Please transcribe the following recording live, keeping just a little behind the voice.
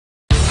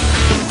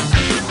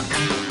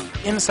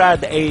Inside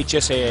the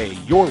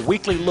AHSAA, your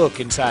weekly look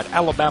inside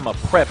Alabama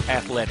prep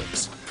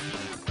athletics.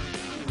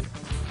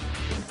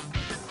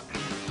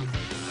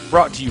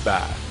 Brought to you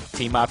by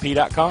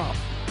TeamIP.com,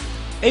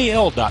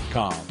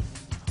 AL.com,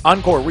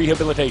 Encore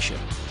Rehabilitation,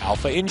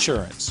 Alpha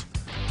Insurance,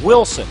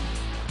 Wilson,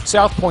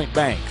 South Point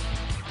Bank,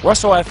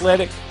 Russell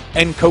Athletic,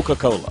 and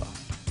Coca-Cola.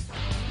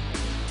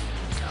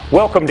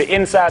 Welcome to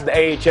Inside the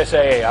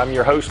AHSAA. I'm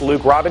your host,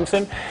 Luke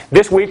Robinson.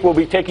 This week we'll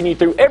be taking you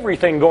through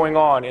everything going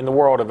on in the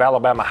world of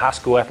Alabama high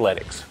school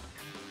athletics.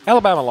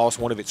 Alabama lost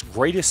one of its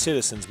greatest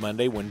citizens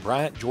Monday when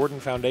Bryant Jordan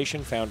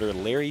Foundation founder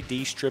Larry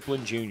D.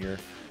 Striplin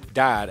Jr.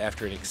 died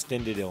after an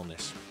extended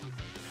illness.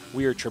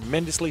 We are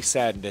tremendously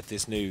saddened at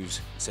this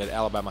news, said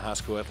Alabama High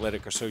School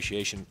Athletic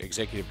Association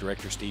Executive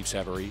Director Steve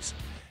Savarese.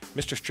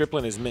 Mr.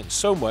 Striplin has meant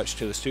so much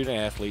to the student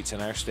athletes in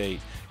our state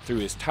through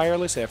his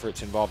tireless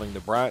efforts involving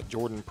the Bryant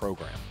Jordan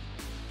program.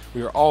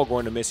 We are all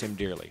going to miss him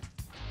dearly.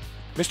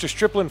 Mr.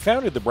 Striplin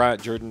founded the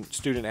Bryant Jordan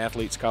Student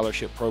Athlete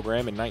Scholarship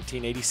Program in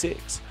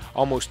 1986.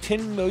 Almost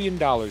 $10 million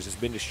has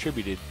been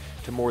distributed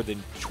to more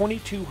than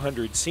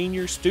 2,200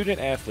 senior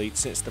student athletes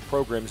since the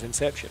program's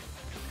inception.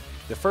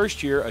 The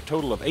first year, a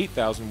total of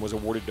 $8,000 was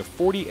awarded to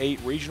 48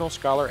 regional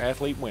scholar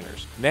athlete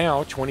winners.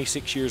 Now,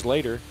 26 years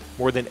later,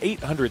 more than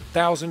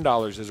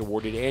 $800,000 is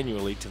awarded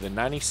annually to the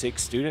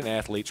 96 student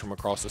athletes from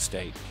across the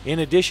state. In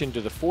addition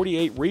to the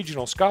 48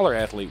 regional scholar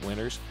athlete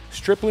winners,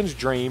 Striplin's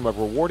dream of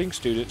rewarding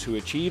students who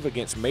achieve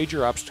against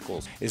major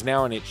obstacles is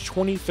now in its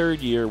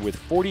 23rd year with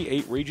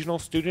 48 regional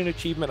student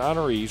achievement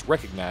honorees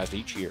recognized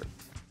each year.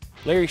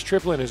 Larry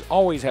Striplin has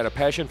always had a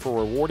passion for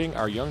rewarding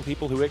our young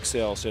people who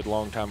excel, said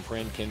longtime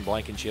friend Ken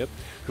Blankenship,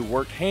 who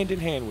worked hand in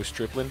hand with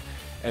Striplin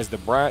as the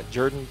Bryant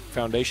Jordan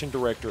Foundation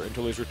Director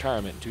until his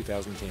retirement in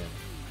 2010.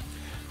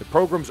 The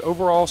program's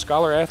overall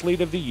Scholar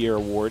Athlete of the Year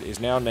award is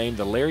now named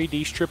the Larry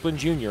D. Striplin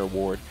Jr.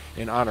 Award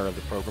in honor of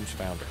the program's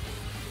founder.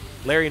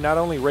 Larry not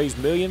only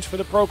raised millions for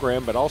the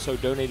program, but also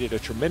donated a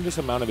tremendous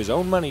amount of his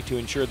own money to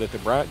ensure that the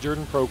Bryant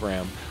Jordan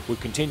program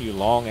would continue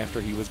long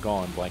after he was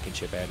gone,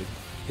 Blankenship added.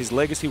 His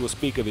legacy will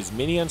speak of his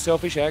many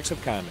unselfish acts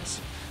of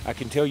kindness. I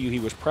can tell you he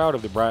was proud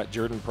of the Bryant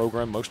Jordan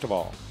program most of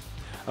all.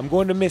 I'm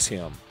going to miss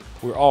him.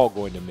 We're all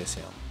going to miss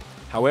him.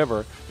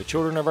 However, the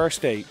children of our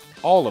state,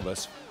 all of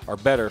us, are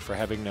better for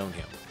having known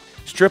him.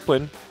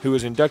 Striplin, who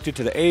was inducted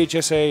to the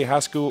AHSAA High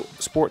School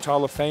Sports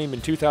Hall of Fame in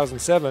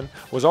 2007,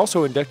 was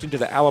also inducted to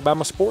the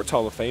Alabama Sports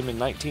Hall of Fame in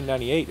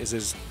 1998 as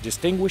a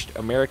distinguished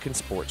American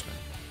sportsman.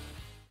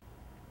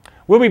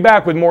 We'll be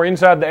back with more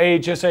Inside the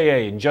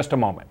AHSAA in just a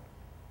moment.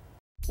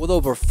 With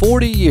over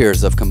 40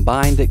 years of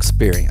combined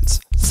experience,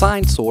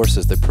 SignSource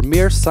is the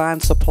premier sign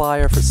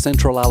supplier for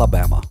Central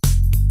Alabama.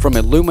 From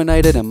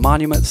illuminated and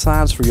monument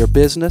signs for your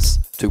business,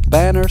 to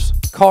banners,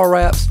 car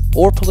wraps,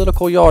 or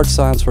political yard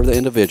signs for the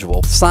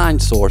individual,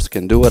 SignSource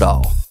can do it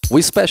all.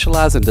 We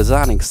specialize in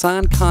designing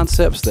sign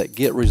concepts that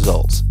get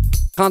results.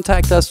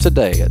 Contact us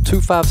today at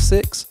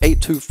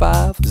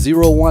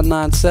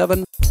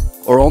 256-825-0197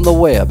 or on the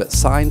web at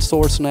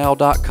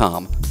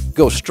signsourcenow.com.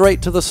 Go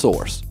straight to the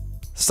source.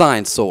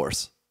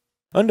 SignSource.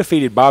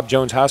 Undefeated Bob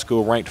Jones High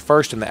School, ranked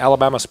first in the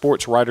Alabama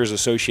Sports Writers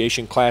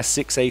Association Class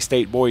 6A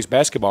State Boys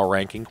Basketball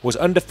ranking, was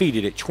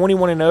undefeated at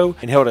 21-0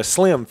 and held a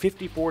slim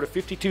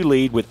 54-52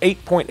 lead with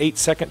 8.8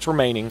 seconds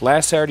remaining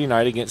last Saturday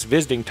night against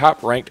visiting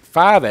top-ranked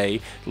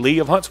 5A Lee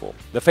of Huntsville.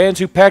 The fans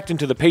who packed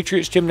into the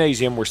Patriots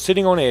Gymnasium were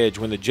sitting on edge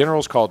when the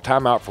Generals called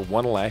timeout for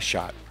one last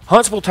shot.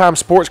 Huntsville Times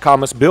sports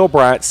columnist Bill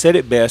Bryant said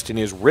it best in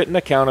his written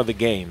account of the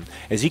game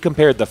as he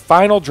compared the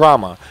final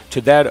drama to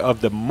that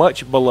of the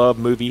much-beloved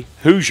movie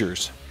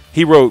Hoosiers.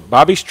 He wrote,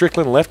 Bobby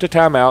Strickland left a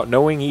timeout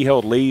knowing he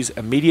held Lee's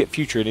immediate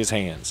future in his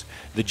hands.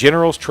 The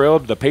Generals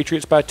trailed the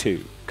Patriots by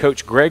 2.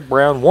 Coach Greg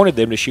Brown wanted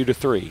them to shoot a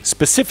 3,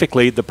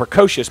 specifically the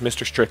precocious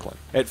Mr. Strickland.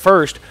 At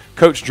first,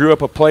 Coach drew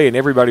up a play and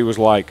everybody was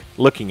like,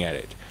 looking at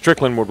it.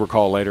 Strickland would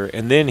recall later,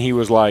 and then he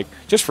was like,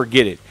 just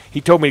forget it. He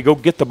told me to go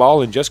get the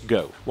ball and just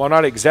go. While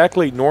not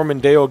exactly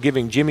Norman Dale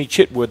giving Jimmy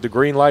Chitwood the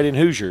green light in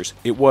Hoosiers,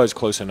 it was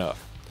close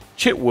enough.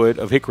 Chitwood,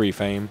 of Hickory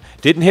fame,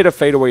 didn't hit a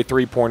fadeaway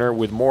three-pointer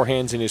with more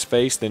hands in his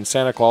face than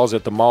Santa Claus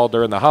at the mall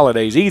during the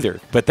holidays either,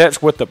 but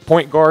that's what the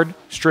point guard,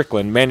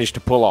 Strickland, managed to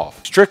pull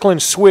off.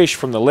 Strickland's swish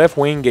from the left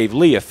wing gave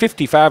Lee a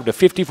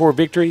 55-54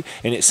 victory,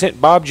 and it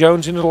sent Bob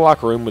Jones into the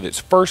locker room with its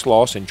first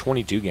loss in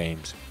 22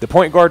 games. The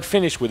point guard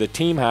finished with a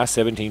team-high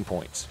 17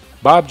 points.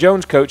 Bob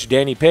Jones coach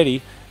Danny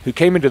Petty, who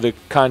came into the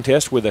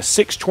contest with a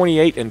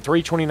 628 and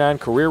 329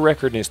 career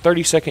record in his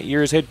 32nd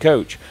year as head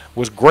coach,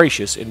 was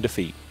gracious in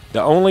defeat.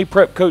 The only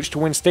prep coach to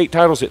win state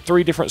titles at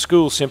 3 different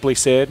schools simply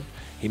said,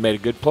 he made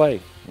a good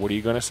play. What are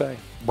you going to say?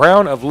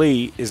 Brown of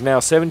Lee is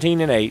now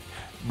 17-8,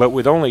 but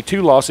with only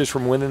 2 losses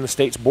from within the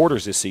state's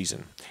borders this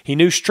season. He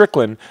knew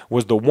Strickland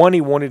was the one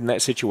he wanted in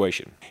that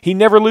situation. He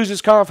never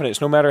loses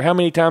confidence no matter how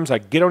many times I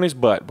get on his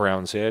butt,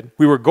 Brown said.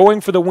 We were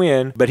going for the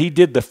win, but he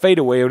did the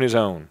fadeaway on his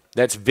own.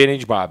 That's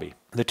vintage Bobby.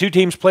 The 2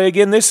 teams play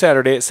again this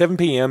Saturday at 7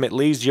 p.m. at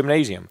Lee's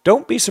Gymnasium.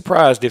 Don't be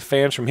surprised if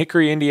fans from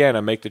Hickory,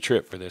 Indiana make the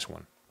trip for this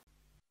one.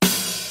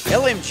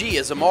 LMG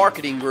is a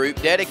marketing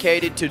group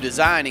dedicated to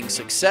designing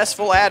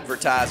successful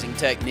advertising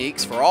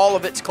techniques for all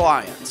of its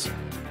clients.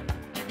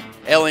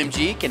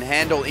 LMG can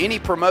handle any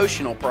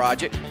promotional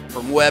project,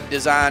 from web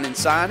design and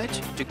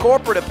signage to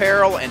corporate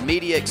apparel and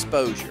media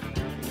exposure.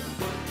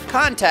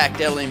 Contact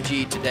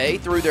LMG today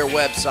through their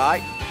website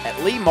at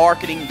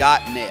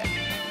leemarketing.net.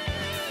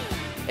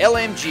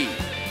 LMG,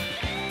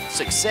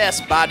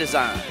 success by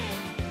design.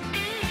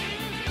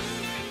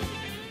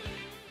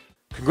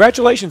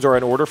 Congratulations are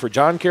in order for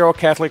John Carroll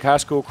Catholic High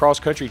School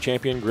cross-country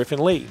champion Griffin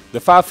Lee. The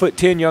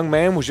 5'10" young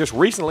man was just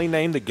recently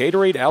named the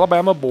Gatorade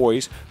Alabama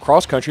Boys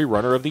Cross-Country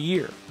Runner of the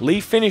Year. Lee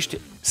finished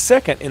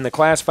second in the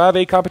Class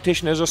 5A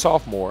competition as a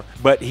sophomore,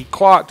 but he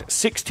clocked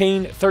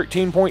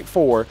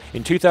 16:13.4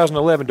 in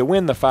 2011 to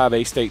win the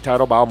 5A state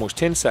title by almost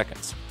 10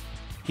 seconds.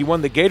 He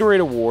won the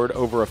Gatorade Award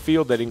over a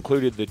field that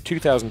included the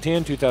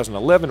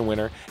 2010-2011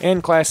 winner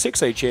and Class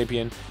 6A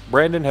champion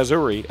Brandon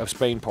Hazuri of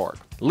Spain Park.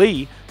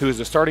 Lee, who is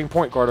the starting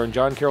point guard on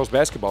John Carroll's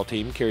basketball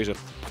team, carries a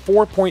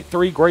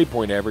 4.3 grade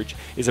point average,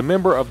 is a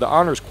member of the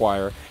Honors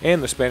Choir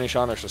and the Spanish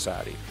Honor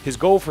Society. His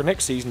goal for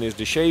next season is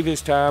to shave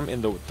his time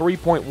in the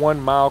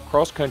 3.1-mile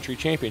cross-country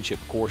championship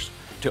course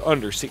to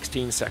under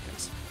 16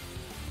 seconds.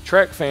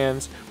 Track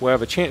fans will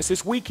have a chance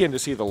this weekend to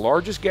see the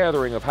largest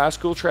gathering of high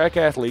school track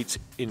athletes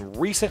in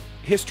recent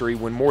history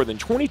when more than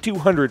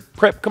 2,200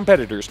 prep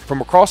competitors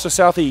from across the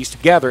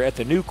Southeast gather at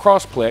the new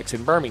Crossplex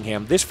in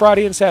Birmingham this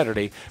Friday and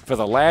Saturday for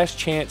the Last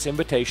Chance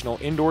Invitational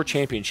Indoor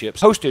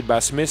Championships hosted by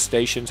Smith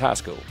Stations High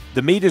School.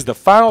 The meet is the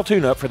final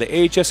tune-up for the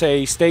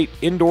AHSAA State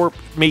Indoor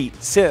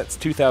Meet since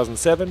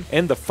 2007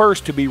 and the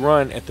first to be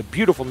run at the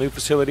beautiful new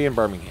facility in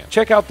Birmingham.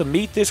 Check out the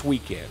meet this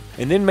weekend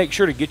and then make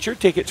sure to get your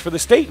tickets for the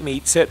state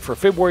meet set for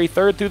February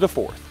 3rd through the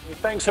 4th.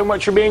 Thanks so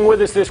much for being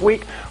with us this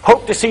week.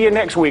 Hope to see you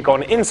next week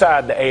on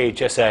Inside the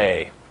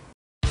AHSAA.